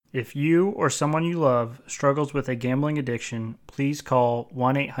If you or someone you love struggles with a gambling addiction, please call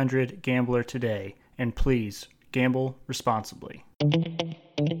 1-800-GAMBLER today, and please gamble responsibly.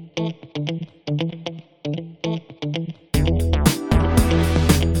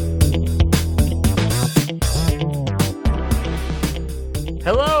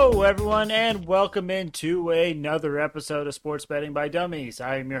 Hello, everyone, and welcome into another episode of Sports Betting by Dummies.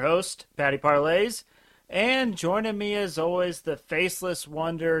 I am your host, Patty Parlays, and joining me, as always, the faceless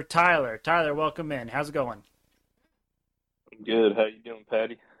wonder, Tyler. Tyler, welcome in. How's it going? Good. How you doing,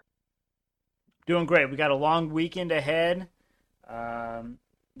 Patty? Doing great. We got a long weekend ahead.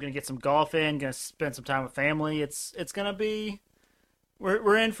 Gonna get some golf in. Gonna spend some time with family. It's gonna be.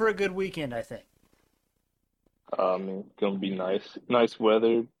 We're in for a good weekend, I think. It's gonna be nice. Nice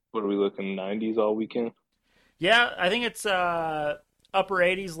weather. What are we looking? 90s all weekend? Yeah, I think it's upper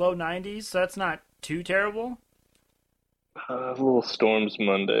 80s, low 90s. So that's not too terrible. Little storms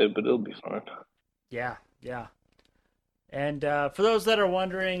Monday, but it'll be fine. Yeah, yeah. And for those that are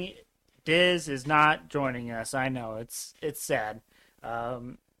wondering, Diz is not joining us. I know it's sad.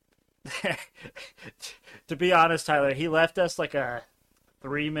 Um, to be honest, Tyler, he left us like a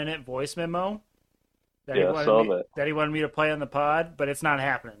 3-minute voice memo that he Yeah, I wanted saw me that. that he wanted me to play on the pod, but it's not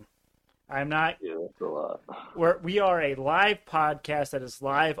happening. I'm not. Yeah, that's a lot. We are a live podcast that is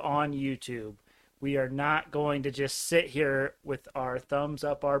live on YouTube. We are not going to just sit here with our thumbs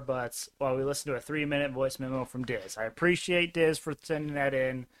up our butts while we listen to a 3-minute voice memo from Diz. I appreciate Diz for sending that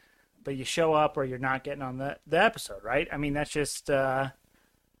in, but you show up or you're not getting on the episode, right? I mean, That's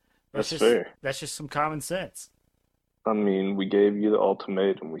fair. that's just some common sense. I mean, we gave you the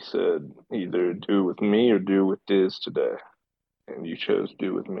ultimatum. We said either do with me or do with Diz today, and you chose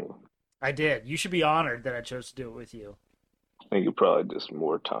do with me. I did. You should be honored that I chose to do it with you. I think you're probably just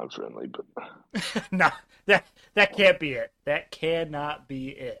more time friendly, but No, that can't be it. That cannot be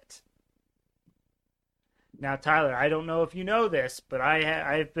it. Now, Tyler, I don't know if you know this, but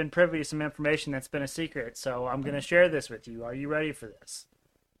I've been privy to some information that's been a secret, so I'm going to share this with you. Are you ready for this?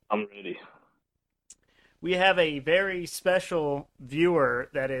 I'm ready. We have a very special viewer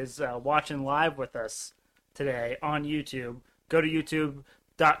that is watching live with us today on YouTube. Go to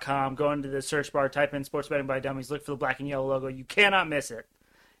youtube.com, go into the search bar, type in Sports Betting by Dummies, look for the black and yellow logo. You cannot miss it.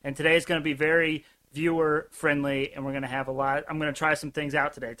 And today is going to be very viewer friendly, and we're going to have a lot. I'm going to try some things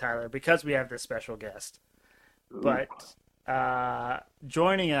out today, Tyler, because we have this special guest. Ooh. But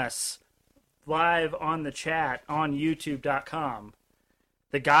joining us live on the chat on youtube.com,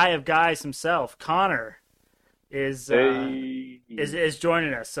 the guy of guys himself, Connor, is Hey. is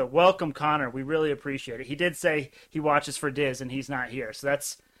joining us. So welcome, Connor. We really appreciate it. He did say he watches for Diz, and he's not here. So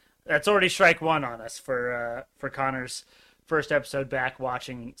that's already strike one on us for Connor's first episode back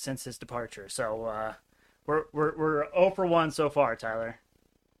watching since his departure. So we're 0 for 1 so far, Tyler.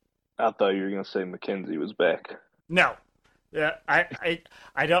 I thought you were gonna say Mackenzie was back. No, I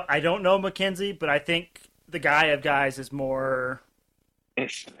don't know Mackenzie, but I think the guy of guys is more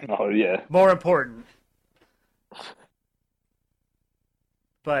Oh yeah. important.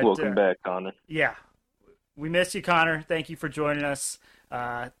 But Welcome back, Connor. yeah, we miss you, Connor. Thank you for joining us.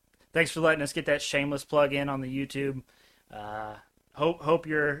 Thanks for letting us get that shameless plug in on the YouTube. Hope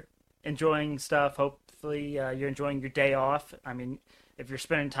you're enjoying stuff. Hopefully you're enjoying your day off. I mean, if you're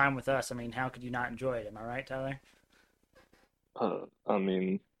spending time with us, I mean, how could you not enjoy it? Am I right, Tyler? I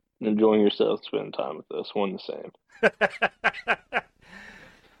mean, enjoying yourself, spending time with us, one the same.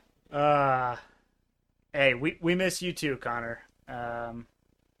 uh, hey, we miss you too, Connor.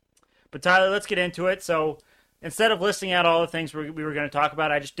 But Tyler, let's get into it. So instead of listing out all the things we were going to talk about,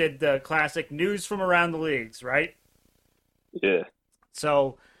 I just did the classic news from around the leagues, right? Yeah.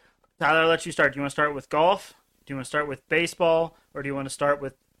 So Tyler, I'll let you start. Do you want to start with golf? Do you want to start with baseball? Or do you want to start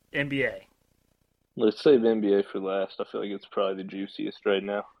with NBA? Let's save NBA for last. I feel like it's probably the juiciest right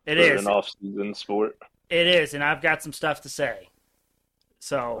now It for is. an off-season sport. It is, and I've got some stuff to say.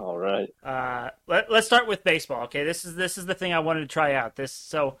 So All right. let's start with baseball. Okay, this is the thing I wanted to try out. And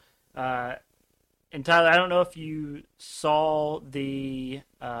Tyler, I don't know if you saw the.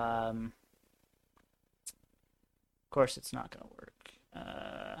 Of course, it's not going to work.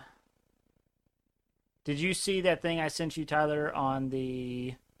 Did you see that thing I sent you, Tyler, on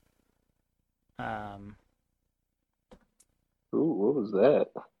the? Ooh, what was that?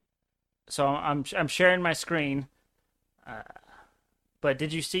 So I'm sharing my screen. But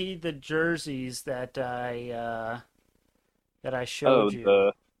did you see the jerseys that I Oh, showed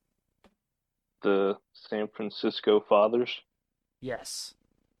you? the San Francisco Fathers. Yes.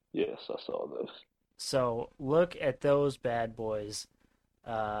 Yes, I saw those. So look at those bad boys.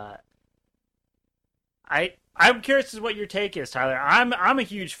 I I'm curious as what your take is, Tyler. I'm a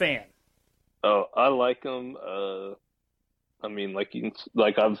huge fan. Oh, I like them. I mean, like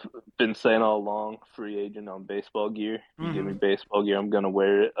I've been saying all along, free agent on baseball gear. You give me Hmm. baseball gear, I'm gonna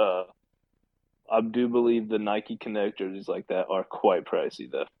wear it. I do believe the Nike Connect jerseys like that are quite pricey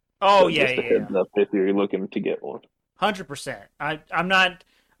though. Oh So yeah, just a yeah, yeah. heads up if you're looking to get one. 100%. I'm not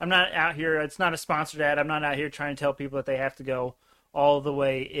out here. It's not a sponsored ad. I'm not out here trying to tell people that they have to go all the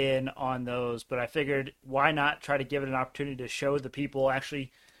way in on those. But I figured, why not try to give it an opportunity to show the people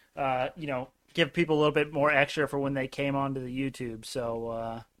actually, give people a little bit more extra for when they came onto the YouTube.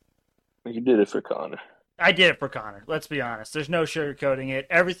 So You did it for Connor. I did it for Connor. Let's be honest. There's no sugarcoating it.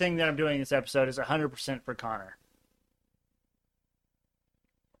 Everything that I'm doing in this episode is 100% for Connor.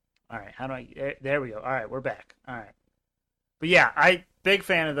 All right. How do I? There we go. All right, we're back. All right. But yeah, I big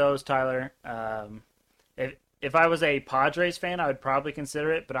fan of those, Tyler. If I was a Padres fan, I would probably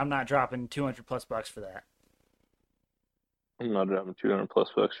consider it, but I'm not dropping 200 plus bucks for that. I'm not driving 200 plus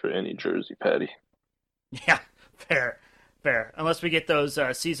bucks for any jersey, Patty. Yeah, fair, fair. Unless we get those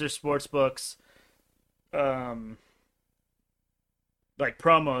Caesar Sportsbooks, um, like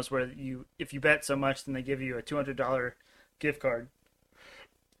promos where if you bet so much, then they give you a $200 gift card.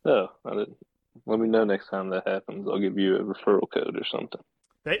 Oh, I didn't. Let me know next time that happens. I'll give you a referral code or something.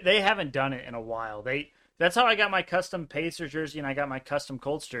 They haven't done it in a while. That's how I got my custom Pacers jersey and I got my custom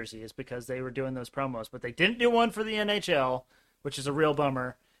Colts jersey is because they were doing those promos. But they didn't do one for the NHL, which is a real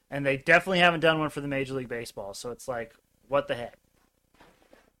bummer, and they definitely haven't done one for the Major League Baseball. So it's like, what the heck?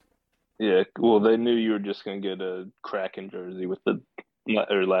 Yeah, well, they knew you were just gonna get a Kraken jersey with the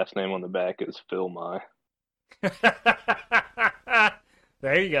or last name on the back is Phil Mai.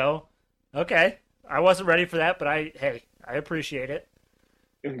 There you go. Okay, I wasn't ready for that, but I appreciate it.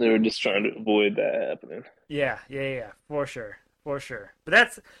 They were just trying to avoid that happening. Yeah, yeah, yeah, for sure, for sure.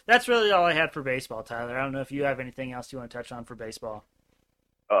 But that's really all I had for baseball, Tyler. I don't know if you have anything else you want to touch on for baseball.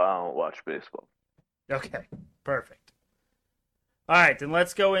 I don't watch baseball. Okay, perfect. All right, then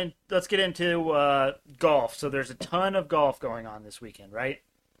let's go in. Let's get into golf. So there's a ton of golf going on this weekend, right?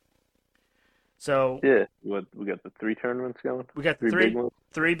 So Yeah, what we got the three tournaments going, we got the three big three ones.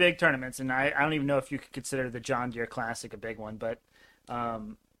 three big tournaments, and I don't even know if you could consider the John Deere Classic a big one, but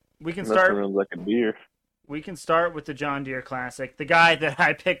um, we can Nothing start. runs like a beer. We can start with the John Deere Classic. The guy that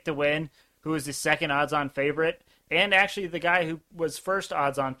I picked to win, who is the second odds-on favorite, and actually the guy who was first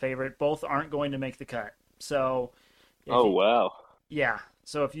odds-on favorite, both aren't going to make the cut. So, if Oh you, wow. yeah,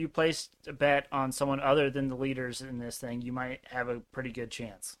 so if you placed a bet on someone other than the leaders in this thing, you might have a pretty good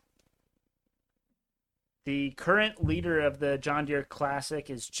chance. The current leader of the John Deere Classic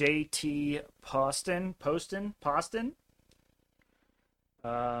is JT Poston.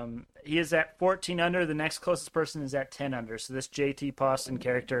 He is at 14 under. The next closest person is at 10 under. So this JT Poston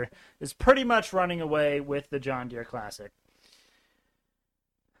character is pretty much running away with the John Deere Classic.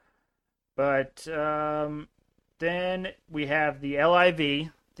 But then we have the LIV,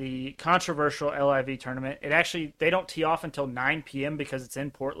 the controversial LIV tournament. They don't tee off until 9 p.m. because it's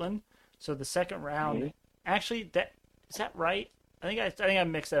in Portland. So the second round, Mhm. actually, that is that right? I think I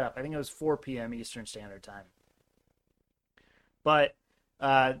mixed it up. I think it was 4 p.m. Eastern Standard Time. But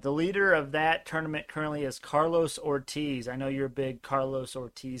the leader of that tournament currently is Carlos Ortiz. I know you're a big Carlos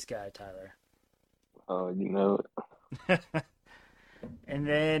Ortiz guy, Tyler. Oh, you know it. And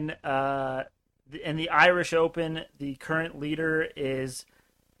then in the Irish Open, the current leader is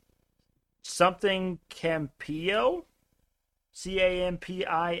something Campillo,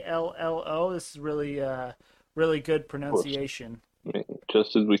 Campillo. This is really good Of course. pronunciation. I mean,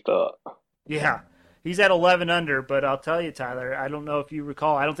 just as we thought. Yeah, he's at 11 under, but I'll tell you, Tyler, I don't know if you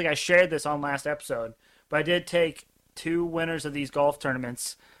recall. I don't think I shared this on last episode, but I did take two winners of these golf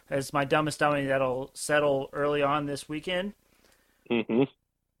tournaments as my dumbest dummy that'll settle early on this weekend. Hmm.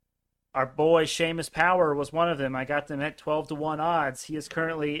 Our boy Seamus Power was one of them. I got them at 12 to 1 odds. He is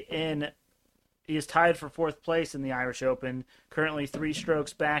tied for fourth place in the Irish Open, currently 3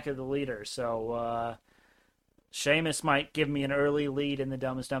 strokes back of the leader. So Seamus might give me an early lead in the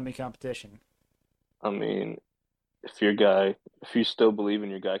dumbest dummy competition. I mean, if you still believe in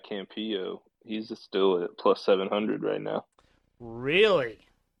your guy Campillo, he's still at plus 700 right now. Really?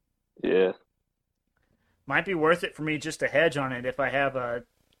 Yeah, Might be worth it for me just to hedge on it if I have a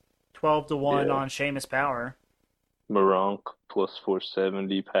 12 to 1 yeah. on Seamus Power. Moronk plus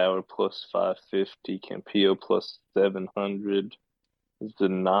 470, Power plus 550, Campillo plus 700,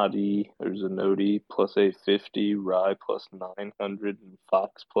 Zanotti plus 850, Rye plus 900, and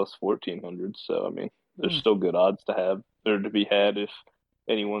Fox plus 1400. So, I mean, there's Hmm. still good odds to have or to be had if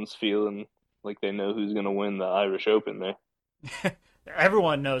anyone's feeling like they know who's going to win the Irish Open there.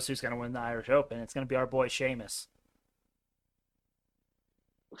 Everyone knows who's going to win the Irish Open. It's going to be our boy Seamus.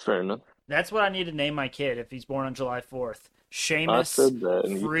 Fair enough. That's what I need to name my kid if he's born on July 4th. I Seamus said that,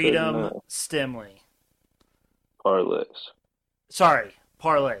 and you said Freedom no. Stimley. Parlays. Sorry,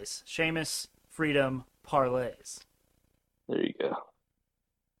 parlays. Seamus Freedom Parlays. There you go.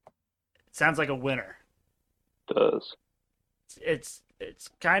 Sounds like a winner. Does. It's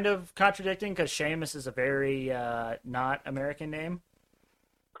kind of contradicting because Seamus is a very not American name.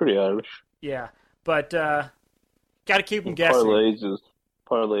 Pretty Irish. Yeah, but got to keep them And guessing.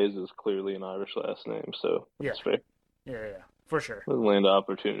 Parlays is clearly an Irish last name, so Yeah, that's fair. yeah, for sure. Land of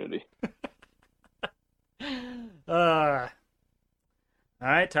opportunity. All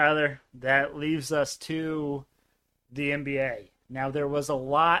right, Tyler. That leaves us to the NBA. Now, there was a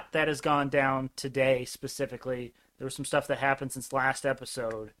lot that has gone down today specifically. There was some stuff that happened since last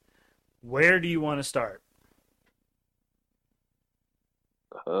episode. Where do you want to start?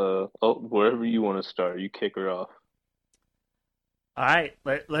 Wherever you want to start, you kick her off. All right,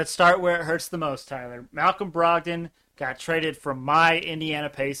 let's start where it hurts the most, Tyler. Malcolm Brogdon got traded from my Indiana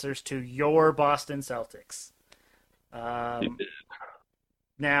Pacers to your Boston Celtics.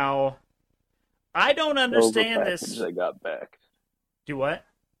 Now, I don't understand this. They got back. Do what?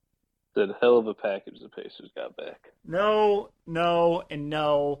 That hell of a package the Pacers got back. No, and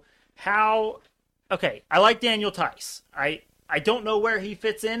no. How? Okay, I like Daniel Tice. I don't know where he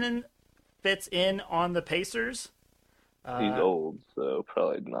fits in on the Pacers. He's old, so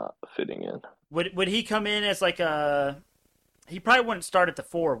probably not fitting in. Would he come in as like a? He probably wouldn't start at the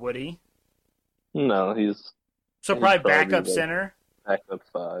 4, would he? No, So he's probably backup like center. backup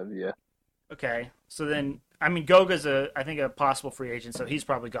 5, yeah. Okay, so then I mean Goga's I think a possible free agent, so he's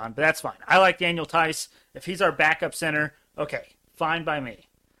probably gone. But that's fine. I like Daniel Tice. If he's our backup center, okay, fine by me.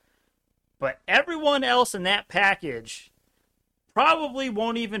 But everyone else in that package probably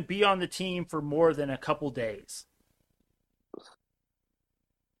won't even be on the team for more than a couple days.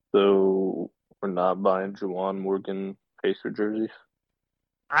 So we're not buying Juwan Morgan Pacer jerseys.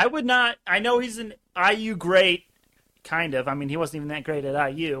 I would not. I know he's an IU great, kind of. I mean, he wasn't even that great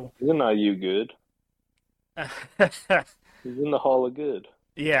at IU. He's an IU good. He's in the Hall of Good.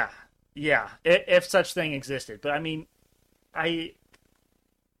 Yeah. If such thing existed, but I mean, I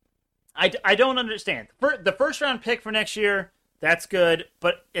don't understand. The first round pick for next year, that's good,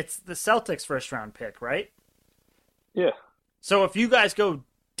 but it's the Celtics' first round pick, right? Yeah. So if you guys go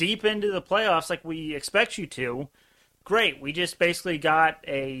deep into the playoffs like we expect you to, great. We just basically got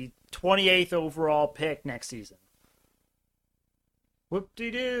a 28th overall pick next season.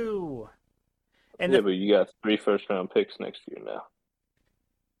 Whoop-de-doo. And But you got 3 first round picks next year now.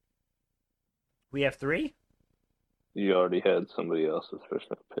 We have 3? You already had somebody else's first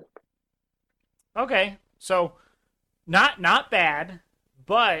round pick. Okay, so not bad,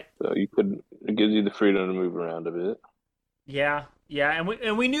 but So it gives you the freedom to move around a bit. yeah, and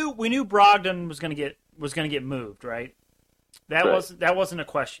we knew Brogdon was gonna get moved, right? That wasn't a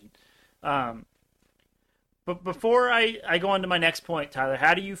question. But before I go on to my next point, Tyler,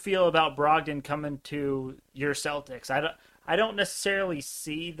 how do you feel about Brogdon coming to your Celtics? I don't necessarily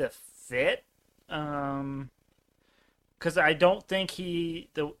see the fit, because I don't think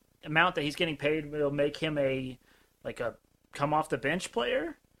the amount that he's getting paid will make him a come off the bench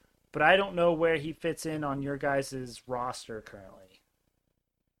player. But I don't know where he fits in on your guys' roster currently.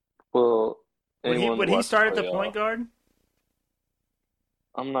 Well, Would he start at the point guard?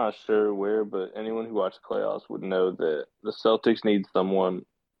 I'm not sure where, but anyone who watched playoffs would know that the Celtics need someone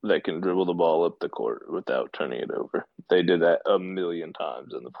that can dribble the ball up the court without turning it over. They did that a million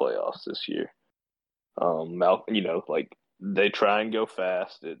times in the playoffs this year. They try and go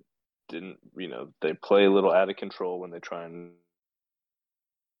fast. It didn't, they play a little out of control when they try and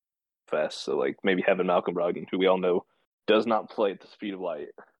fast. So, maybe having Malcolm Brogdon, who we all know does not play at the speed of light,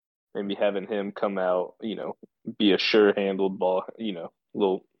 maybe having him come out, be a sure-handled ball,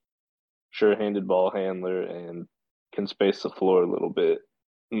 little sure-handed ball handler and can space the floor a little bit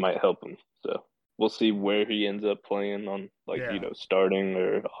might help him. So we'll see where he ends up playing on, starting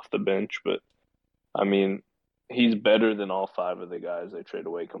or off the bench. But, I mean, he's better than all 5 of the guys they trade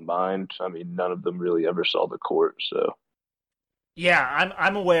away combined. I mean, none of them really ever saw the court, so. Yeah,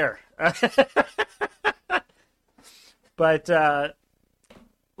 I'm aware. But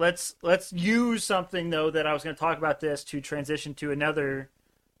let's use something though that I was going to talk about this to transition to another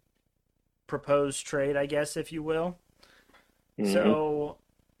proposed trade, I guess, if you will. Mm-hmm. So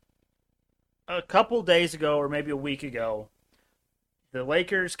a couple days ago, or maybe a week ago, the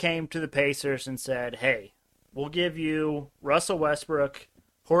Lakers came to the Pacers and said, "Hey, we'll give you Russell Westbrook,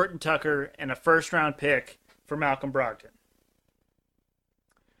 Horton Tucker, and a first-round pick for Malcolm Brogdon."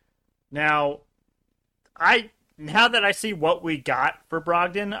 Now, now that I see what we got for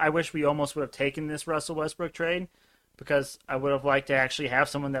Brogdon, I wish we almost would have taken this Russell Westbrook trade because I would have liked to actually have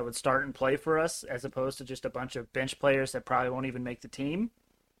someone that would start and play for us as opposed to just a bunch of bench players that probably won't even make the team.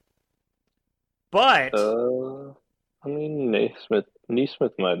 But Uh, I mean,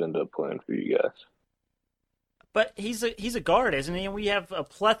 Naismith might end up playing for you guys. he's a guard, isn't he? And we have a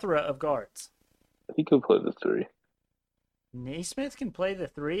plethora of guards. He could play the three. Naismith can play the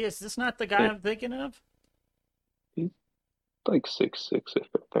three. Is this not the guy Yeah, I'm thinking of? he's like 6'6",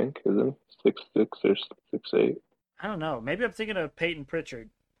 I think, isn't he? 6'6" or 6'8". I don't know. Maybe I'm thinking of Peyton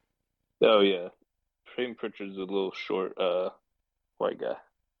Pritchard. Oh yeah, Peyton Pritchard's a little short, white guy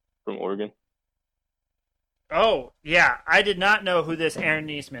from Oregon. Oh, yeah. I did not know who this Aaron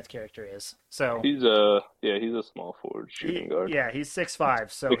Neesmith character is. So He's a small forward shooting guard. yeah, he's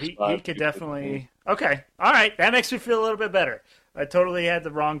 6'5", so he 6'5", could 215. definitely. Okay, all right, that makes me feel a little bit better. I totally had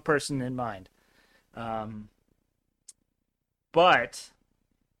the wrong person in mind. Um, but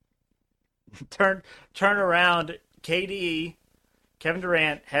turn around. KD Kevin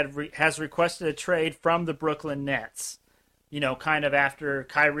Durant has requested a trade from the Brooklyn Nets. You know, kind of after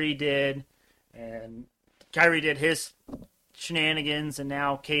Kyrie did, and Kyrie did his shenanigans, and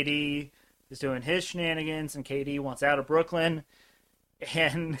now KD is doing his shenanigans, and KD wants out of Brooklyn.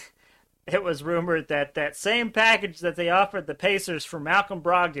 And it was rumored that that same package that they offered the Pacers for Malcolm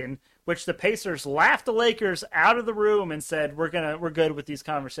Brogdon, which the Pacers laughed the Lakers out of the room and said we're good with these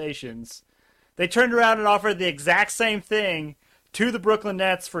conversations. They turned around and offered the exact same thing to the Brooklyn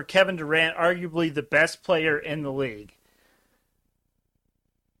Nets for Kevin Durant, arguably the best player in the league.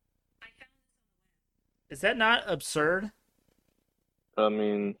 Is that not absurd? I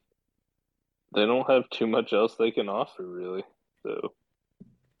mean, they don't have too much else they can offer, really. So,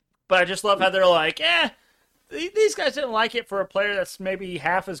 But I just love how they're like, these guys didn't like it for a player that's maybe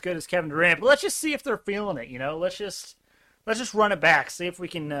half as good as Kevin Durant. But let's just see if they're feeling it. You know, let's just run it back, see if we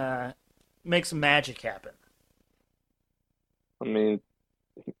can make some magic happen. I mean,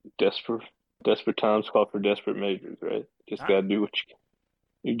 desperate desperate times call for desperate measures, right? Just I, gotta do what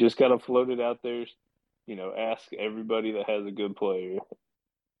you just gotta float it out there. Ask everybody that has a good player,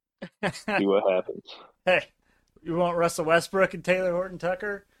 see what happens. hey, you want Russell Westbrook and Taylor Horton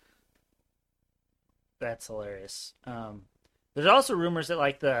Tucker? That's hilarious. There's also rumors that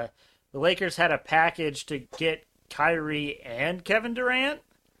like the Lakers had a package to get Kyrie and Kevin Durant.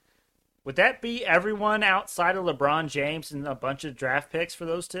 Would that be everyone outside of LeBron James and a bunch of draft picks for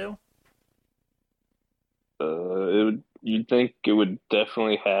those two? You'd think it would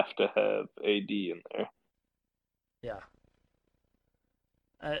definitely have to have AD in there. Yeah.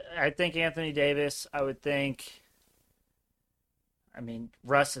 I think Anthony Davis. I would think. I mean,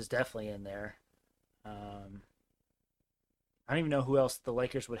 Russ is definitely in there. Um, I don't even know who else the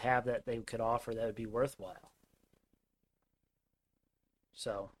Lakers would have that they could offer that would be worthwhile.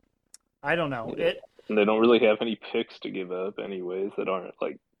 So I don't know. Yeah. And they don't really have any picks to give up, anyways, that aren't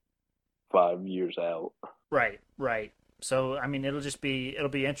like 5 years out. Right, right. So I mean, it'll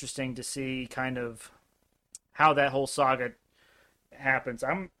be interesting to see kind of how that whole saga happens.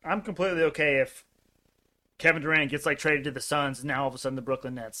 I'm completely okay if Kevin Durant gets like traded to the Suns and now all of a sudden the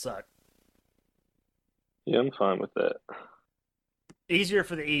Brooklyn Nets suck. Yeah, I'm fine with that. Easier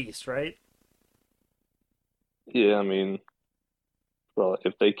for the East, right? Yeah, I mean, well,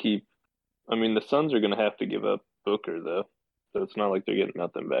 if they keep, I mean, the Suns are going to have to give up Booker though, so it's not like they're getting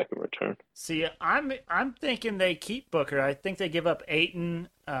nothing back in return. See, I'm thinking they keep Booker. I think they give up Aiton,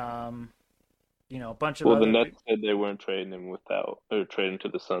 a bunch of Well, the other. Nets said they weren't trading him or trading to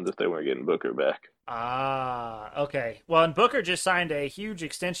the Suns if they weren't getting Booker back. Ah, okay. Well, and Booker just signed a huge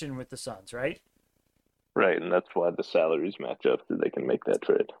extension with the Suns, right? Right, and that's why the salaries match up so they can make that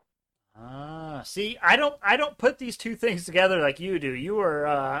trade. Ah, see, I don't put these two things together like you do. You're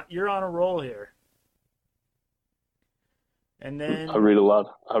on a roll here. And I then read a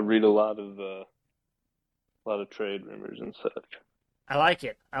lot. I read a lot of trade rumors and such. I like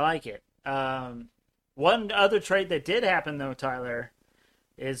it. I like it. One other trade that did happen though, Tyler,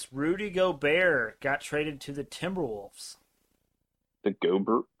 is Rudy Gobert got traded to the Timberwolves, The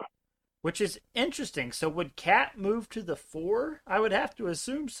Gobert. which is interesting. So would Cat move to the four? I would have to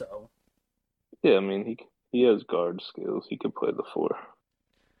assume so. Yeah, I mean he has guard skills. He could play the four.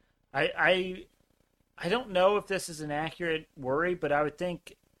 I I I don't know if this is an accurate worry, but I would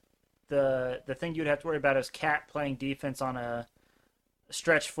think the thing you'd have to worry about is Cat playing defense on a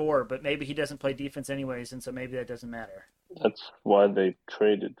stretch four, but maybe he doesn't play defense anyways, and so maybe that doesn't matter. That's why they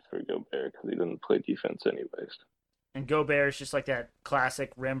traded for Gobert because he didn't play defense anyways. And Gobert is just like that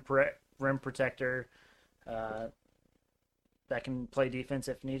classic rim protector uh, that can play defense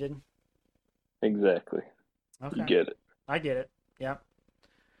if needed. exactly. You Okay, get it. I get it. Yeah.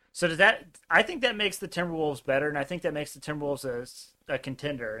 So does that? I think that makes the Timberwolves better, and I think that makes the Timberwolves a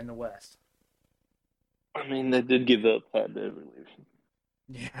contender in the West. I mean, they did give up Pat Beverly.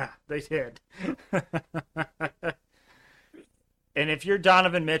 Yeah, they did. And if you're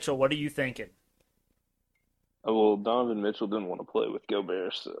Donovan Mitchell, what are you thinking? Oh, well, Donovan Mitchell didn't want to play with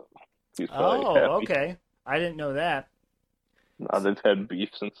Gobert, so he's probably Oh, happy. okay. I didn't know that. Now they've had beef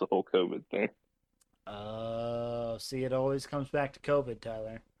since the whole COVID thing. Oh, see, it always comes back to COVID,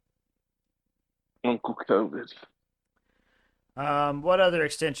 Tyler. Uncle COVID. What other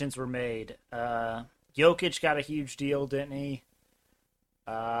extensions were made? Jokic got a huge deal, didn't he?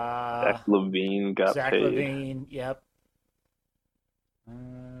 Uh, Zach LaVine got Zach paid. Levine, yep.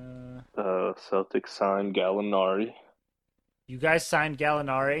 Uh, Celtics signed Gallinari. you guys signed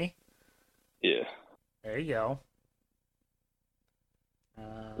Gallinari. Yeah, There you go. the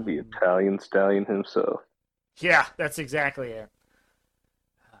Um, Italian stallion himself. yeah, that's exactly it.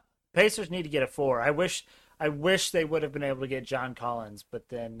 Pacers need to get a four. I wish they would have been able to get John Collins, but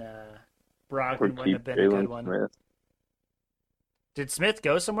then Or Brogdon wouldn't keep have been a good Jalen one. Smith. Did Smith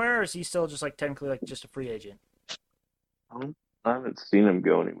go somewhere, or is he still just like technically like just a free agent? I haven't seen him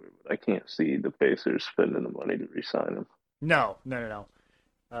go anywhere, but I can't see the Pacers spending the money to re-sign him. No, no, no,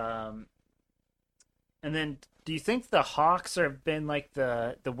 no. And then, do you think the Hawks have been like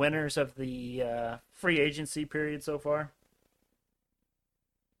the winners of the free agency period so far?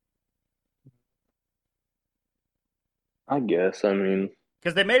 I guess. I mean,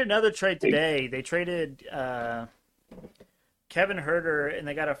 Because they made another trade they, today. They traded Kevin Herter, and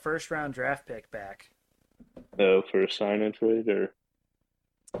they got a first round draft pick back. for a sign and trade,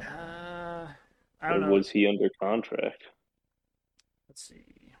 Uh, I don't or know. was he under contract? Let's see.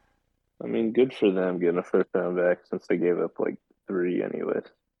 I mean, good for them getting a first round back since they gave up like three anyways.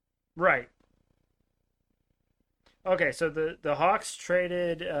 Right. Okay, so the Hawks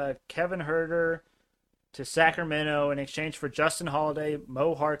traded Kevin Herter to Sacramento in exchange for Justin Holiday,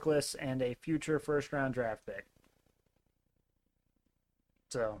 Mo Harkless, and a future first round draft pick.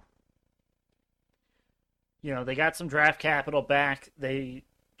 So, they got some draft capital back.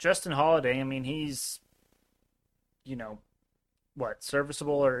 Justin Holiday, I mean, he's, you know, what,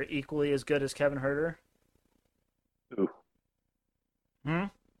 serviceable or equally as good as Kevin Herter? Ooh. Hmm?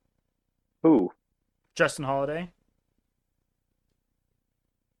 Who? Justin Holiday?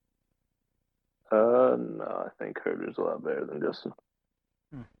 No, I think Herter's a lot better than Justin.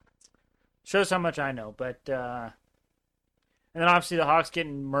 Hmm. Shows how much I know, but and then obviously the Hawks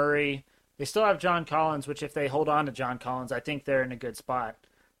getting Murray. They still have John Collins, which if they hold on to John Collins, I think they're in a good spot.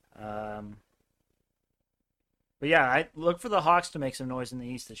 Um, but yeah, I look for the Hawks to make some noise in the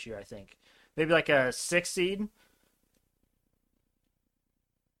East this year. I think maybe like a 6 seed.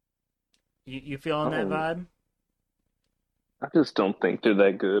 You feeling that Um, vibe? I just don't think they're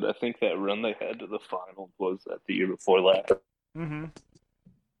that good. I think that run they had to the finals was that the year before last. Mm-hmm.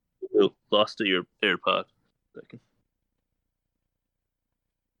 Oh, lost to your AirPod. Second.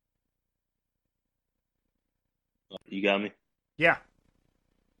 You got me? Yeah,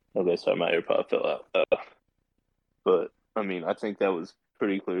 Okay, sorry, my AirPod fell out. But I mean, I think that was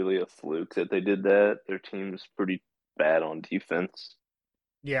pretty clearly a fluke that they did that. Their team's pretty bad on defense.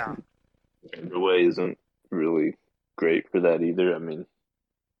 yeah, And the way isn't really great for that either. I mean,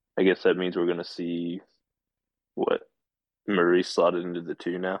 I guess that means we're going to see what Murray slotted into the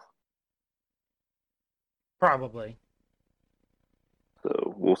two now. probably.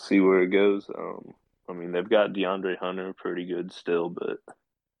 So we'll see where it goes. I mean, they've got DeAndre Hunter pretty good still, but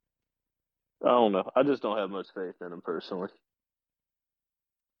I don't know. I just don't have much faith in him personally.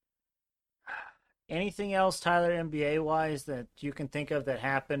 Anything else, Tyler, NBA wise, that you can think of that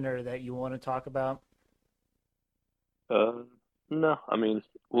happened or that you want to talk about? Uh, no, I mean,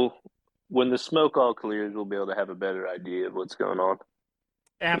 we'll when the smoke all clears, we'll be able to have a better idea of what's going on.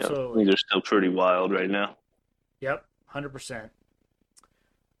 Things Absolutely. are still pretty wild right now. Yep, 100%.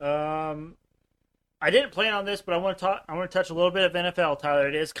 Um, I didn't plan on this, but I want to talk. I want to touch a little bit of NFL, Tyler.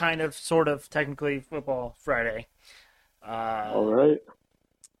 It is kind of, sort of, technically Football Friday. All Uh, right.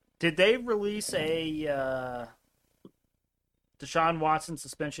 did they release a Deshaun Watson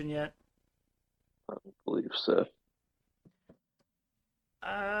suspension yet? I believe so.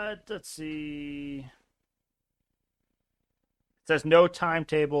 Let's see. It says no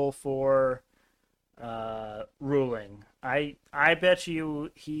timetable for ruling. I bet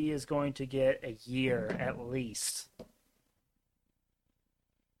you he is going to get a year at least.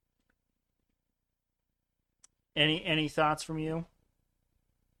 Any thoughts from you?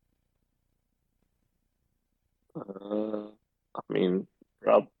 I mean,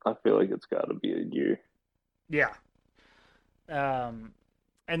 I feel like it's got to be a year. Yeah. Um,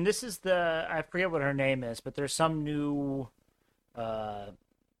 and this is I forget what her name is, but there's some new uh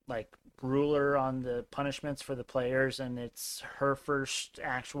like ruler on the punishments for the players, and it's her first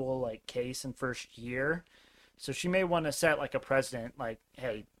actual like case and first year. So she may want to set like a precedent, like,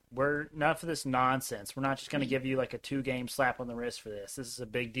 hey, we're not for this nonsense. We're not just going to give you like a 2 game slap on the wrist for this. This is a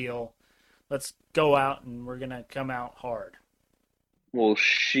big deal. Let's go out and we're going to come out hard. Well,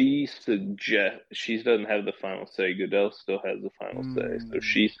 she doesn't have the final say. Goodell still has the final say, so Mm,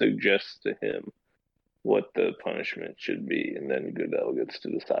 she suggests to him what the punishment should be, and then Goodell gets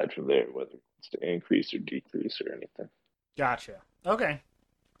to decide from there whether it's to increase or decrease or anything. gotcha. Okay.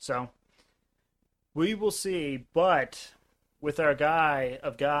 So we will see. But with our guy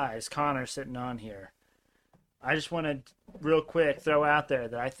of guys, Connor, sitting on here, I just want to real quick throw out there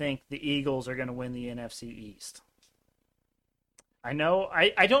that I think the Eagles are going to win the NFC East. I know.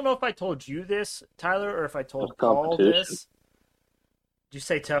 I don't know if I told you this, Tyler, or if I Tough told Paul competition. this. Did you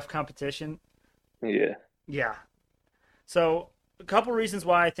say tough competition? Yeah. Yeah. So, a couple reasons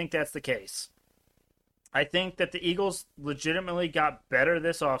why I think that's the case. I think that the Eagles legitimately got better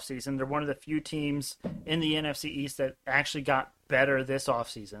this offseason. They're one of the few teams in the NFC East that actually got better this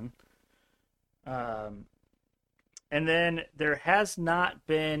offseason. Um, and then there has not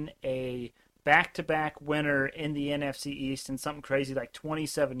been a back to back winner in the NFC East in something crazy like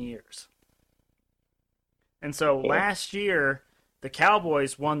 27 years. And so Okay. last year, the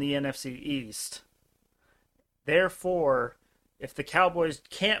Cowboys won the NFC East. Therefore, if the Cowboys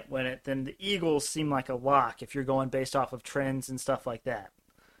can't win it, then the Eagles seem like a lock if you're going based off of trends and stuff like that.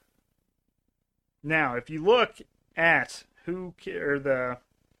 Now, if you look at who or the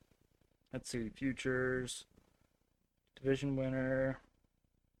let's see, futures division winner.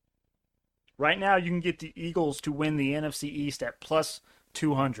 Right now, you can get the Eagles to win the NFC East at plus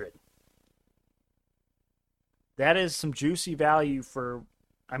 200. That is some juicy value for.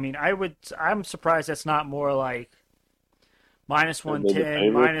 I mean, I'm surprised that's not more like minus Are they the 110,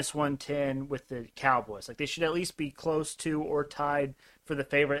 favorite? minus 110 with the Cowboys. Like they should at least be close to or tied for the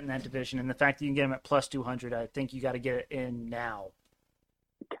favorite in that division. And the fact that you can get them at plus 200, I think you got to get it in now.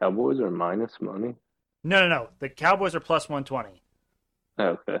 Cowboys are minus money. No, no, no. The Cowboys are plus 120.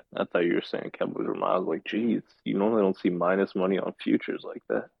 Okay, I thought you were saying Cowboys were minus. I was like, geez, you normally don't see minus money on futures like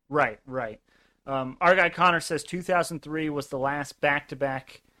that. Right, right. Our guy Connor says 2003 was the last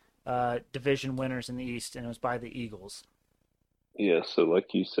back-to-back division winners in the East, and it was by the Eagles. Yeah, so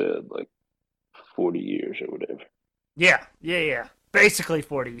like you said, like 40 years or whatever. Yeah, yeah, yeah. Basically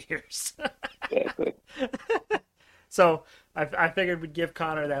 40 years. Exactly. So I figured we'd give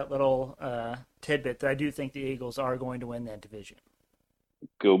Connor that little tidbit that I do think the Eagles are going to win that division.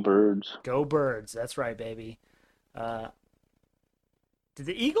 Go Birds. Go Birds! That's right, baby. Uh, did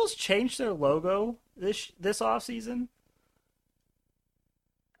the Eagles change their logo this offseason?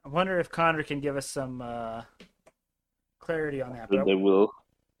 I wonder if Connor can give us some clarity on that. Heard But they will.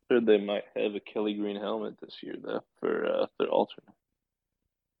 Heard they might have a Kelly Green helmet this year though for their alternate.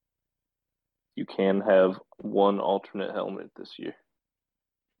 You can have one alternate helmet this year.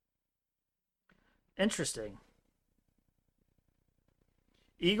 interesting.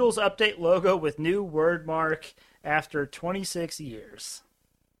 Eagles update logo with new word mark after 26 years.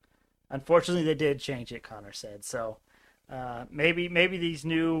 Unfortunately, they did change it. Connor said so. Maybe these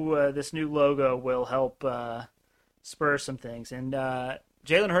new this new logo will help spur some things. And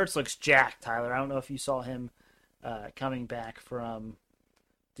Jalen Hurts looks jacked, Tyler. I don't know if you saw him coming back from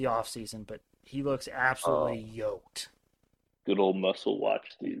the offseason, but he looks absolutely Um, yoked. Good old muscle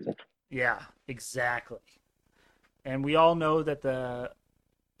watch season. Yeah, exactly. And we all know that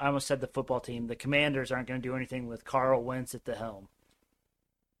I almost said the football team, the Commanders aren't going to do anything with Carl Wentz at the helm.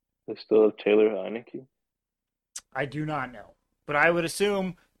 They still have Taylor Heineke. I do not know. But I would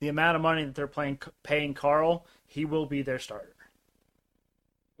assume the amount of money that they're paying Carl, he will be their starter.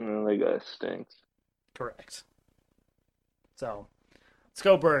 No, that guy stinks. Correct. So let's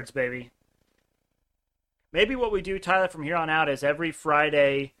go Birds, baby. Maybe what we do, Tyler, from here on out is every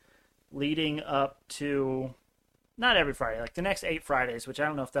Friday leading up to not every Friday, like the next 8 Fridays, which I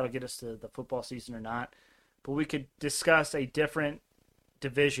don't know if that'll get us to the football season or not, but we could discuss a different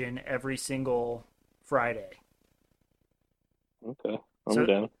division every single Friday. Okay, I'm So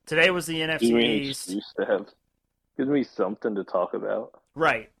down. today was the Gives NFC me an East. excuse to have. Gives me something to talk about.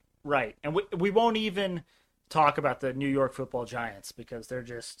 Right, right. And we won't even talk about the New York football Giants because they're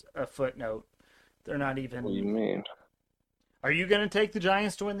just a footnote. They're not What do you even. mean? Are you going to take the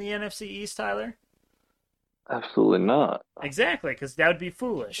Giants to win the NFC East, Tyler? Absolutely not. Exactly, because that would be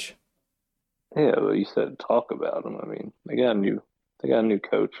foolish. Yeah, but you said talk about them. I mean, they got a new They got a new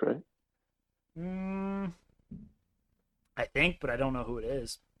coach, right? Mm, I think, but I don't know who it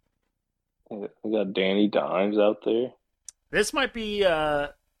is. They got Danny Dimes out there. This might be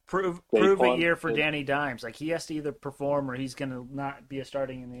prove it Saquon year for said Danny Dimes. Like he has to either perform or he's gonna not be a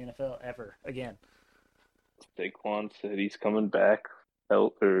starting in the NFL ever again. Saquon said he's coming back,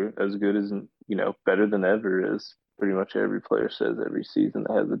 health or as good as better than ever. As pretty much every player says every season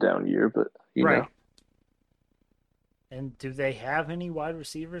that has a down year, but Right. And do they have any wide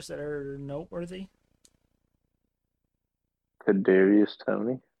receivers that are noteworthy? Kadarius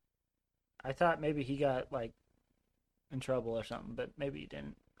Toney. I thought maybe he got like in trouble or something, but maybe he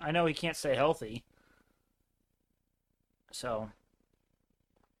didn't. I know he can't stay healthy. So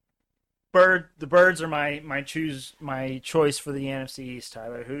the birds are my choice for the NFC East,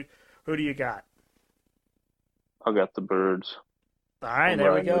 Tyler. Who do you got? I got the birds. All right, I'm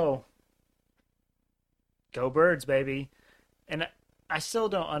there we riding with. go. Go birds, baby. And I still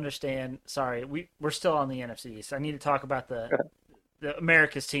don't understand. Sorry, we're still on the NFC East. I need to talk about the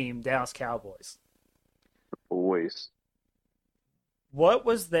America's team, Dallas Cowboys. Boys. What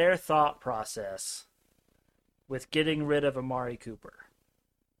was their thought process with getting rid of Amari Cooper?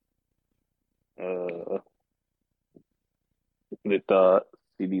 Uh, they thought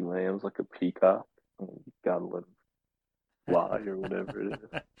CD Lamb's like a peacock. You gotta let him fly or whatever it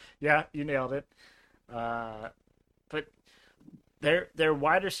is. Yeah, you nailed it. Uh, but their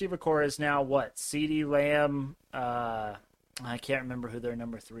wide receiver core is now what? CeeDee Lamb. I can't remember who their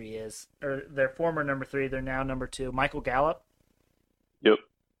number three is, or their former number three. They're now number two. Michael Gallup, Yep,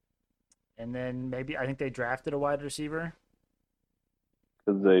 and then maybe I think they drafted a wide receiver.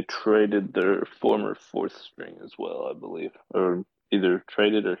 because they traded their former fourth string as well, I believe, or either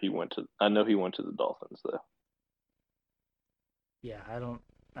traded or he went to. I know he went to the Dolphins though. Yeah, I don't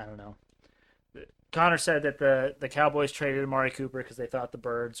know. Connor said that the Cowboys traded Amari Cooper because they thought the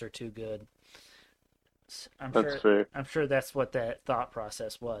Birds are too good. I'm That's sure fair. I'm sure that's what that thought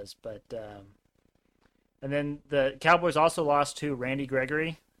process was. But and then the Cowboys also lost to Randy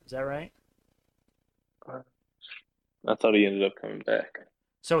Gregory. Is that right? I thought he ended up coming back,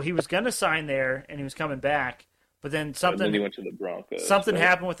 So he was going to sign there and he was coming back, but then and then something he went to the Broncos, something right?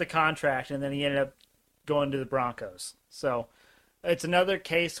 happened with the contract, and then he ended up going to the Broncos. So it's another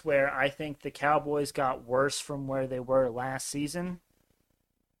case where I think the Cowboys got worse from where they were last season,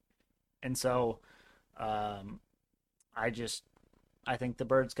 and so um, I just I think the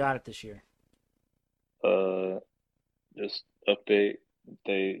Birds got it this year. Uh, just update.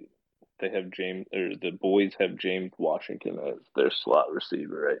 They they have James or the boys have James Washington as their slot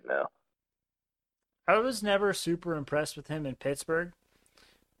receiver right now. I was never super impressed with him in Pittsburgh,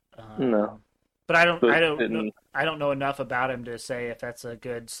 No, but but sitting I don't know enough about him to say if that's a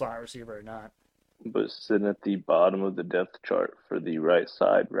good slot receiver or not. but sitting at the bottom of the depth chart for the right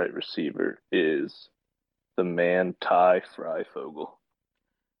side right receiver is the man Ty Freifogel.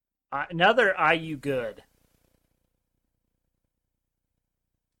 Another IU good.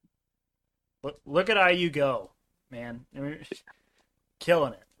 Look at IU go, man. I mean,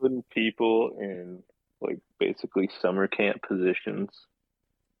 killing it. Putting people in like basically summer camp positions,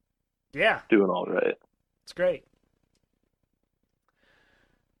 Yeah, doing all right. it's great.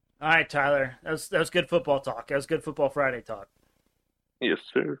 All right, Tyler. That was good football talk. That was good football Friday talk. Yes,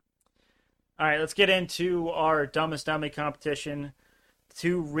 sir. All right, let's get into our dumbest dummy competition.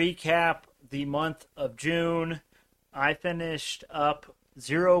 To recap the month of June, I finished up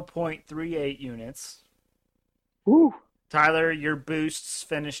 0.38 units. Woo. Tyler, your boosts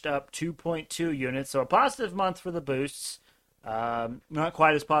finished up 2.2 units, so a positive month for the boosts. Not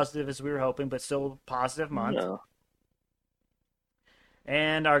quite as positive as we were hoping, but still a positive month. No.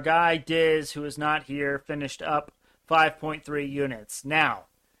 And our guy Diz, who is not here, finished up 5.3 units. Now,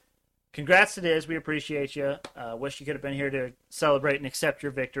 congrats to Diz. We appreciate you. Wish you could have been here to celebrate and accept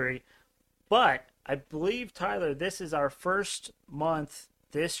your victory. But I believe, Tyler, this is our first month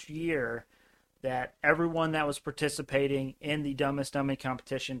this year that everyone that was participating in the Dumbest Dummy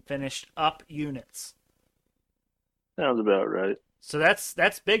competition finished up units. Sounds about right. So that's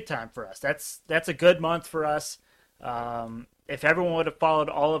big time for us. That's a good month for us. If everyone would have followed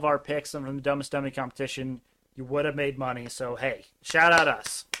all of our picks from the Dumbest Dummy competition, you would have made money. So hey, shout out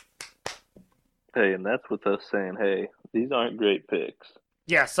us. Hey, and that's with us saying, hey, these aren't great picks.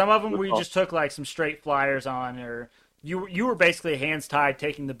 Yeah, some of them But we just took like some straight flyers on, or you were basically hands tied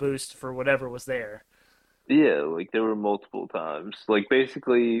taking the boost for whatever was there. yeah, like there were multiple times. Like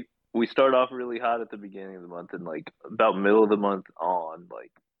basically, we start off really hot at the beginning of the month, and like about middle of the month on,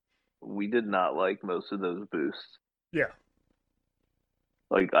 like we did not like most of those boosts. Yeah.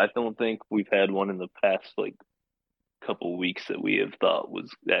 Like I don't think we've had one in the past like couple weeks that we have thought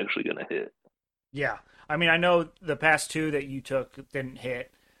was actually going to hit. Yeah. I mean, I know the past two that you took didn't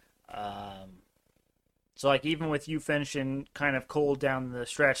hit. Um, so, like, even with you finishing kind of cold down the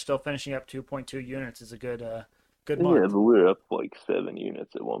stretch, still finishing up 2.2 units is a good Yeah, month. but we were up like 7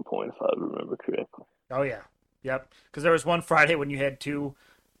 units at one point, if I remember correctly. Oh, yeah. Yep. Because there was one Friday when you had two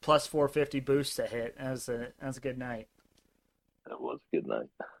plus 450 boosts to hit. That was a good night. That was a good night.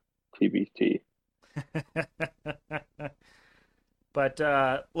 TBT. But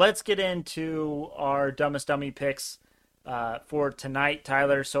let's get into our dumbest dummy picks for tonight,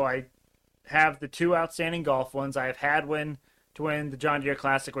 Tyler. So I have the two outstanding golf ones. I have Hadwin to win the John Deere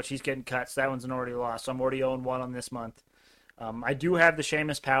Classic, which he's getting cut. So that one's an already lost. So I'm already 0-1 on this month. I do have the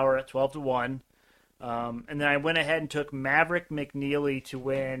Seamus Power at 12-1. And then I went ahead and took Maverick McNeely to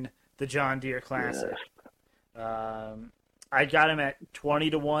win the John Deere Classic. I got him at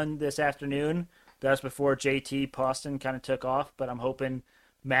 20-1 this afternoon. That was before JT Poston kind of took off, but I'm hoping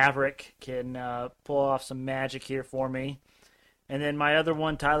Maverick can pull off some magic here for me. And then my other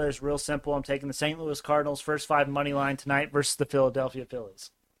one, Tyler, is real simple. I'm taking the St. Louis Cardinals first five money line tonight versus the Philadelphia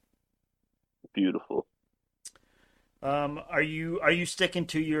Phillies. Beautiful. Are you sticking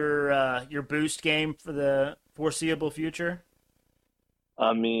to your boost game for the foreseeable future?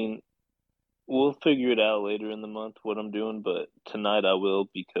 I mean, we'll figure it out later in the month what I'm doing, but tonight I will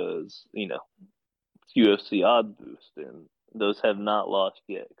because, it's UFC odd boost, and those have not lost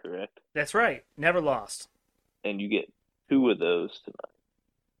yet, correct? That's right. Never lost. And you get two of those tonight.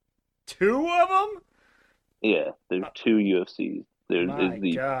 Two of them? Yeah, there's two UFCs. There My is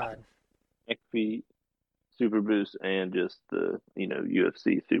the God. XP Super Boost and just the,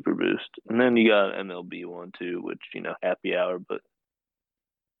 UFC Super Boost. And then you got MLB one too, which, happy hour, but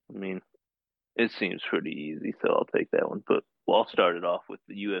I mean, it seems pretty easy, so I'll take that one. But I'll start it off with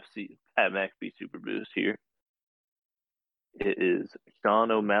the UFC Pat McAfee Super Boost here. It is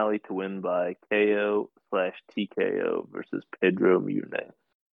Sean O'Malley to win by KO/TKO versus Pedro Munez.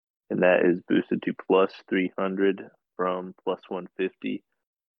 And that is boosted to plus 300 from plus 150.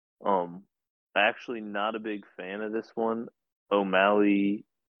 Actually not a big fan of this one. O'Malley,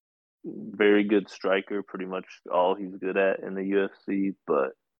 very good striker, pretty much all he's good at in the UFC,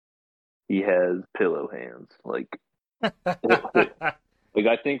 but he has pillow hands. Like,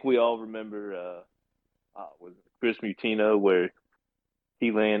 I think we all remember was it Chris Mutino where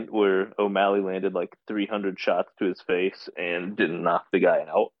O'Malley landed like 300 shots to his face and didn't knock the guy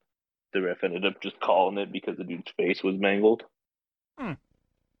out. The ref ended up just calling it because the dude's face was mangled. Hmm.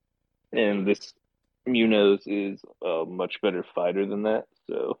 And this Munoz is a much better fighter than that,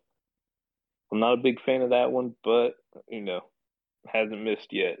 so I'm not a big fan of that one, but hasn't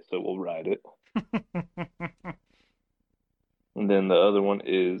missed yet, so we'll ride it. And then the other one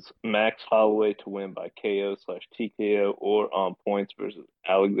is Max Holloway to win by KO/TKO or on points versus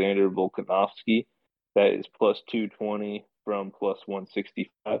Alexander Volkanovski. That is plus 220 from plus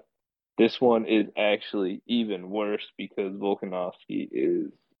 165. This one is actually even worse because Volkanovski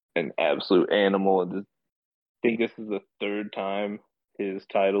is an absolute animal. And I think this is the third time he's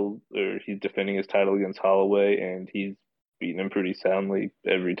defending his title against Holloway, and he's beaten him pretty soundly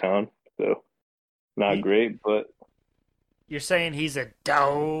every time. So not great, but You're saying he's a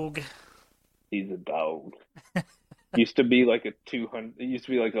dog? he's a dog. Used to be like a 200. He used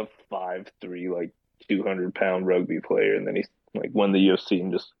to be like a 5'3", like 200-pound rugby player, and then he like won the UFC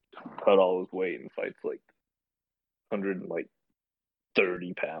and just cut all his weight and fights like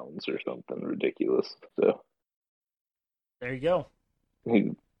 130 pounds or something ridiculous. So There you go.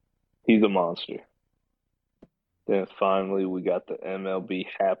 he's a monster. Then finally we got the MLB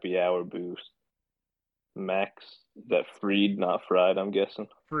happy hour boost. Max, that Freed, not Fried, I'm guessing.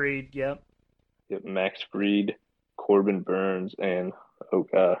 Freed, yep. Yep, Max Freed, Corbin Burns, and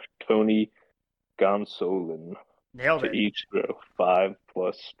Tony Gonsolin Nailed to it. each throw 5+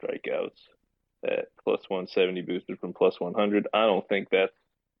 strikeouts at plus 170 boosted from plus 100. I don't think that's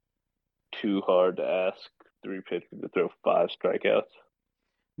too hard to ask three pitchers to throw 5 strikeouts.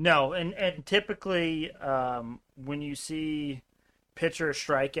 No, and typically when you see pitcher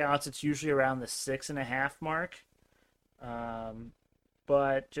strikeouts, it's usually around the 6.5 mark.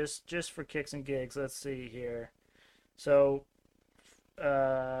 But just for kicks and gigs, let's see here. So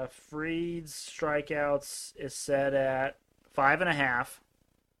Freed's strikeouts is set at 5.5.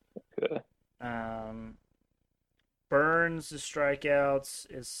 Okay. Burns' strikeouts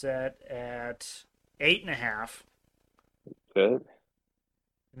is set at 8.5. Good.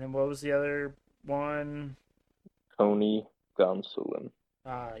 And then what was the other one? Tony Gonsolin.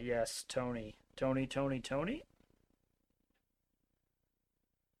 Ah, yes, Tony. Tony.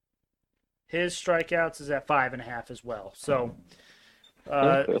 His strikeouts is at 5.5 as well. So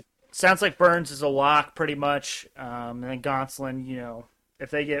uh, Okay. sounds like Burns is a lock pretty much. And then Gonsolin,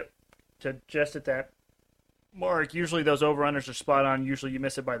 if they get to just at that mark, usually those over-unders are spot on. Usually you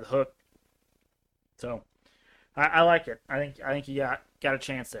miss it by the hook. So I like it. I think you got a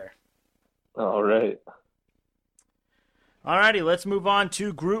chance there. All right. Alrighty, let's move on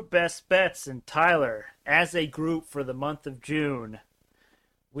to group best bets. And Tyler, as a group for the month of June,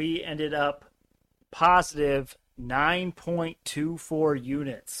 we ended up positive 9.24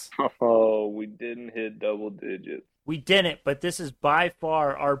 units. Oh, we didn't hit double digits. We didn't, but this is by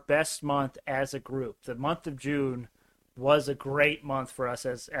far our best month as a group. The month of June was a great month for us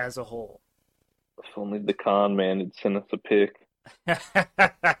as a whole. If only the con man had sent us a pick.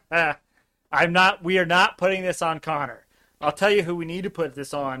 We are not putting this on Connor. I'll tell you who we need to put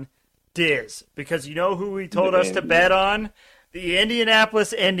this on, Diz, because you know who he told us to bet on? The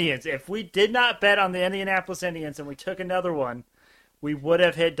Indianapolis Indians. If we did not bet on the Indianapolis Indians and we took another one, we would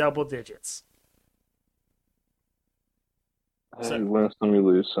have hit double digits. Hey, you win some, you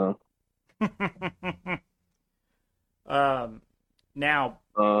lose some. Now,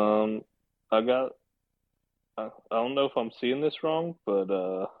 I got. I don't know if I'm seeing this wrong, but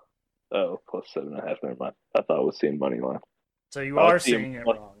oh, plus 7.5. Never mind. I thought I was seeing money line. so you I are was seeing seeing it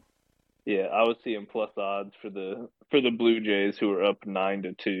plus, wrong. yeah, I was seeing plus odds for the Blue Jays who were up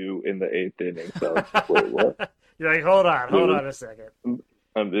 9-2 in the eighth inning. So I was like, wait, what? You're like, hold on a second. It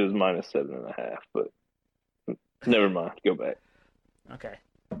was minus 7.5, but never mind. Go back. Okay.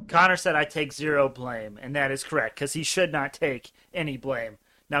 Connor said I take zero blame, and that is correct, because he should not take any blame.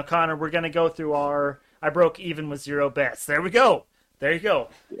 Now, Connor, we're going to go through I broke even with zero bets. There we go. There you go.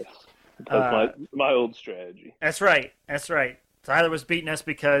 Yes, that's my old strategy. That's right. That's right. Tyler was beating us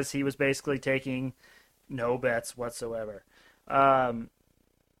because he was basically taking no bets whatsoever. Connor,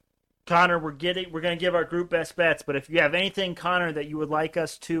 we're going to give our group best bets, but if you have anything, Connor, that you would like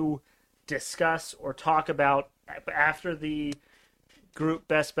us to discuss or talk about after the group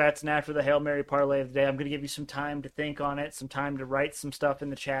best bets and after the Hail Mary parlay of the day, I'm going to give you some time to think on it, some time to write some stuff in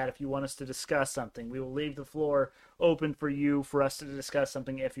the chat if you want us to discuss something. We will leave the floor open for us to discuss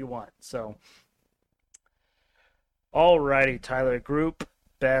something if you want. So, alrighty, Tyler, group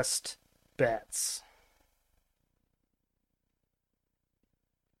best bets.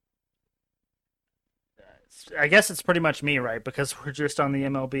 I guess it's pretty much me, right? Because we're just on the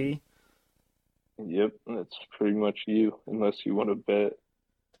MLB. Yep, that's pretty much you, unless you want to bet.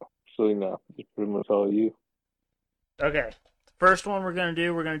 Absolutely not. It's pretty much all you. Okay. First one we're going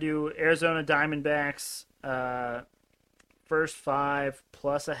to do Arizona Diamondbacks, first 5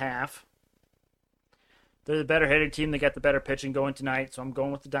 plus a half. They're the better hitting team. They got the better pitching going tonight, so I'm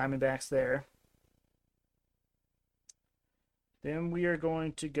going with the Diamondbacks there. Then we are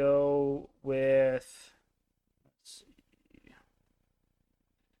going to go with, let's see,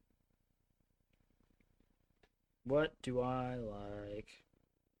 what do I like?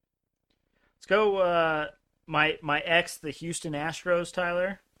 Let's go my ex, the Houston Astros,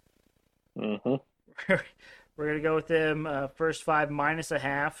 Tyler. Mm-hmm. We're going to go with them first 5 minus a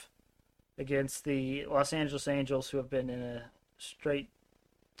half against the Los Angeles Angels, who have been in a straight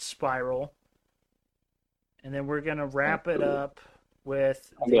spiral. And then we're going to wrap it up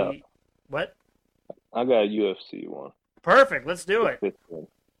with what? I got a UFC one. Perfect. Let's do it.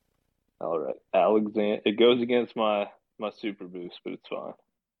 All right. Alexander. It goes against my super boost, but it's fine.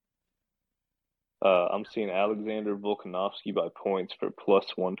 I'm seeing Alexander Volkanovski by points for plus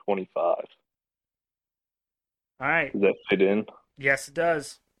 125. All right. Does that fit in? Yes, it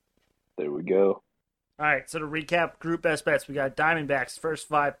does. There we go. All right. So to recap, group best bets, we got Diamondbacks first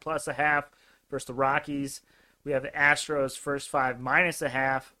 5 plus a half versus the Rockies. We have the Astros first 5 minus a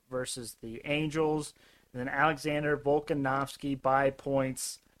half versus the Angels. And then Alexander Volkanovski by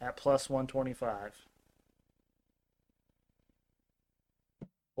points at plus 125.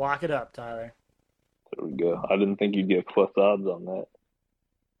 Lock it up, Tyler. There we go. I didn't think you'd get plus odds on that.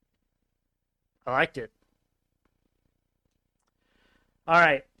 I liked it. All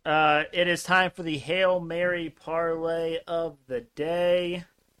right. It is time for the Hail Mary parlay of the day.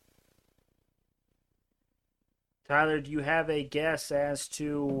 Tyler, do you have a guess as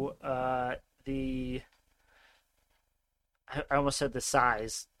to the... I almost said the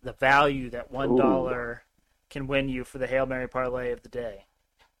size, the value that $1 can win you for the Hail Mary parlay of the day?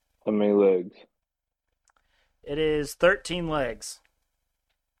 How many legs? It is 13 legs.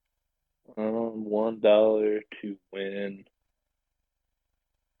 $1 to win.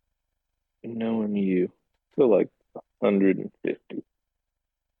 Knowing you, I feel like 150.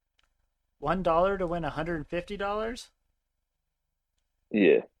 $1 to win $150?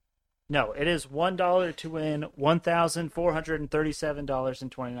 Yeah. No, it is $1 to win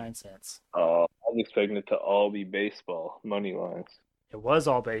 $1,437.29. I was expecting it to all be baseball money lines, It was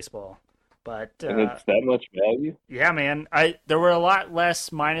all baseball, but and it's that much value. yeah, man, I there were a lot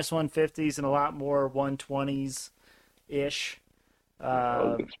less minus 150s and a lot more 120s ish. I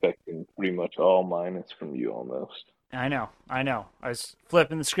was expecting pretty much all minus from you almost. I know, I know. I was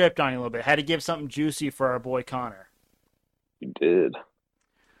flipping the script on you a little bit. Had to give something juicy for our boy Connor. You did.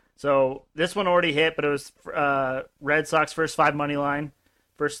 So this one already hit, but it was Red Sox first five money line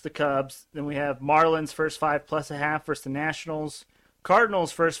versus the Cubs. Then we have Marlins first five plus a half versus the Nationals.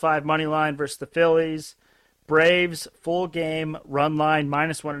 Cardinals first five money line versus the Phillies. Braves full game run line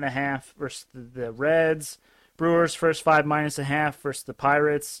minus 1.5 versus the Reds. Brewers first five minus a half versus the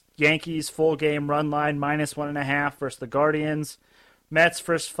Pirates. Yankees full game run line minus 1.5 versus the Guardians. Mets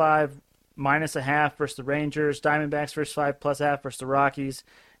first five minus a half versus the Rangers. Diamondbacks first five plus a half versus the Rockies.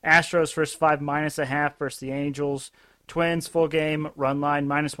 Astros first five minus a half versus the Angels. Twins full game run line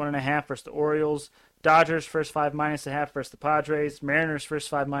minus 1.5 versus the Orioles. Dodgers first five minus a half versus the Padres. Mariners first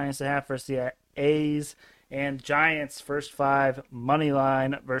five minus a half versus the A's. And Giants first five money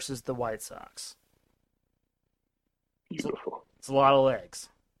line versus the White Sox. Beautiful. It's a lot of legs,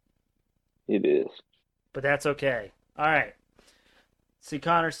 It is. but that's okay. All right. See,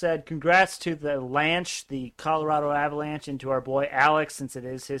 Connor said, congrats to the Lanch, the Colorado Avalanche, and to our boy Alex, since it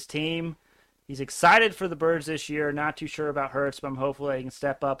is his team. He's excited for the Birds this year. Not too sure about Hurts, but I'm hopeful they can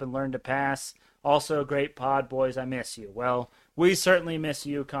step up and learn to pass. Also, great pod, boys. I miss you. Well, we certainly miss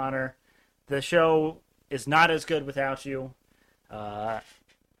you, Connor. The show is not as good without you.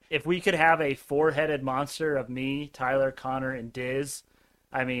 If we could have a four-headed monster of me, Tyler, Connor, and Diz,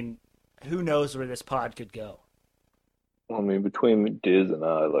 I mean, who knows where this pod could go. I mean, between Diz and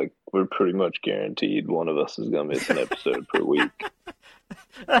I, like, we're pretty much guaranteed one of us is gonna miss an episode per week.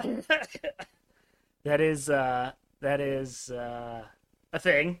 That is a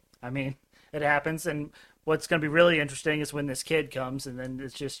thing. I mean, it happens. And what's going to be really interesting is when this kid comes, and then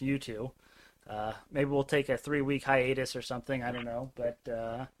it's just you two. Maybe we'll take a 3-week hiatus or something. I don't know, but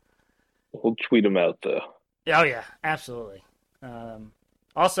We'll tweet him out though. oh yeah, absolutely.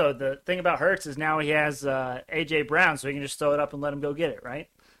 Also, the thing about Hertz is now he has AJ Brown, so he can just throw it up and let him go get it. Right?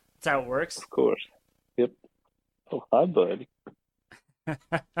 That's how it works. Of course. Yep. Oh, hi, bud.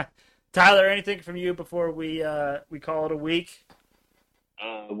 Tyler, anything from you before we call it a week?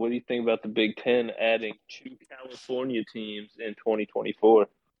 What do you think about the Big Ten adding 2 California teams in 2024?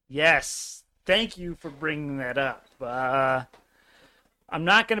 Yes, thank you for bringing that up. I'm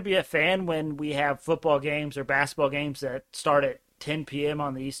not going to be a fan when we have football games or basketball games that start at 10 p.m.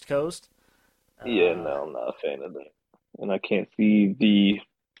 on the East Coast. Yeah, no, I'm not a fan of that. And I can't see the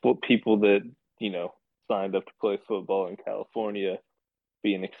people that, signed up to play football in California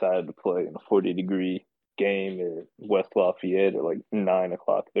being excited to play in a 40-degree game in West Lafayette at like 9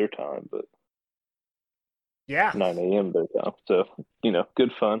 o'clock their time, but Yeah, 9 a.m. their time. So,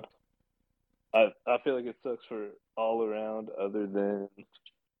 good fun. I feel like it sucks for all around other than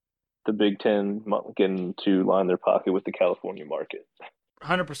the Big Ten getting to line their pocket with the California market.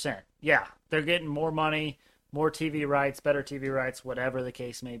 100%. Yeah, they're getting more money, more TV rights, better TV rights, whatever the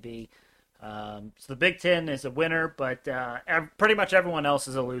case may be. So the Big Ten is a winner, but pretty much everyone else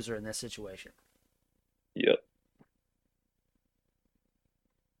is a loser in this situation. Yep.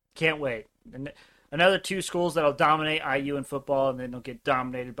 Can't wait. And another two schools that'll dominate IU in football, and then they'll get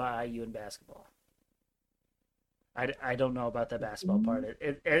dominated by IU in basketball. I don't know about that basketball part.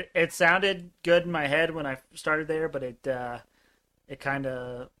 It sounded good in my head when I started there, but it kind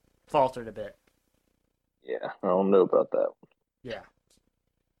of faltered a bit. Yeah, I don't know about that one. Yeah.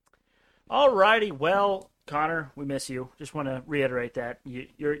 Alrighty, well, Connor, we miss you. Just want to reiterate that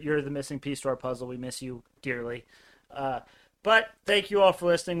you're the missing piece to our puzzle. We miss you dearly. But thank you all for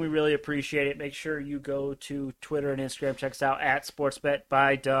listening. We really appreciate it. Make sure you go to Twitter and Instagram. Check us out at SportsBet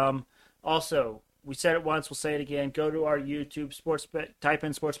by Dumb. Also, we said it once, we'll say it again. Go to our YouTube, type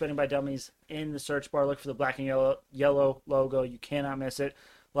in Sports Betting by Dummies in the search bar. Look for the black and yellow logo. You cannot miss it.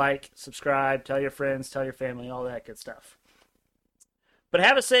 Like, subscribe, tell your friends, tell your family, all that good stuff. But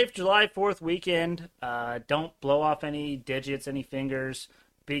have a safe July 4th weekend. Don't blow off any digits, any fingers.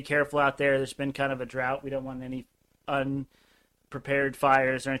 Be careful out there. There's been kind of a drought. We don't want any unprepared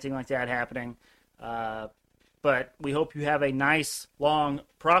fires or anything like that happening. But we hope you have a nice, long,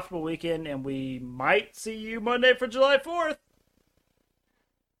 profitable weekend, and we might see you Monday for July 4th.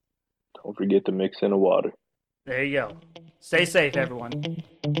 Don't forget to mix in a water. There you go. Stay safe, everyone.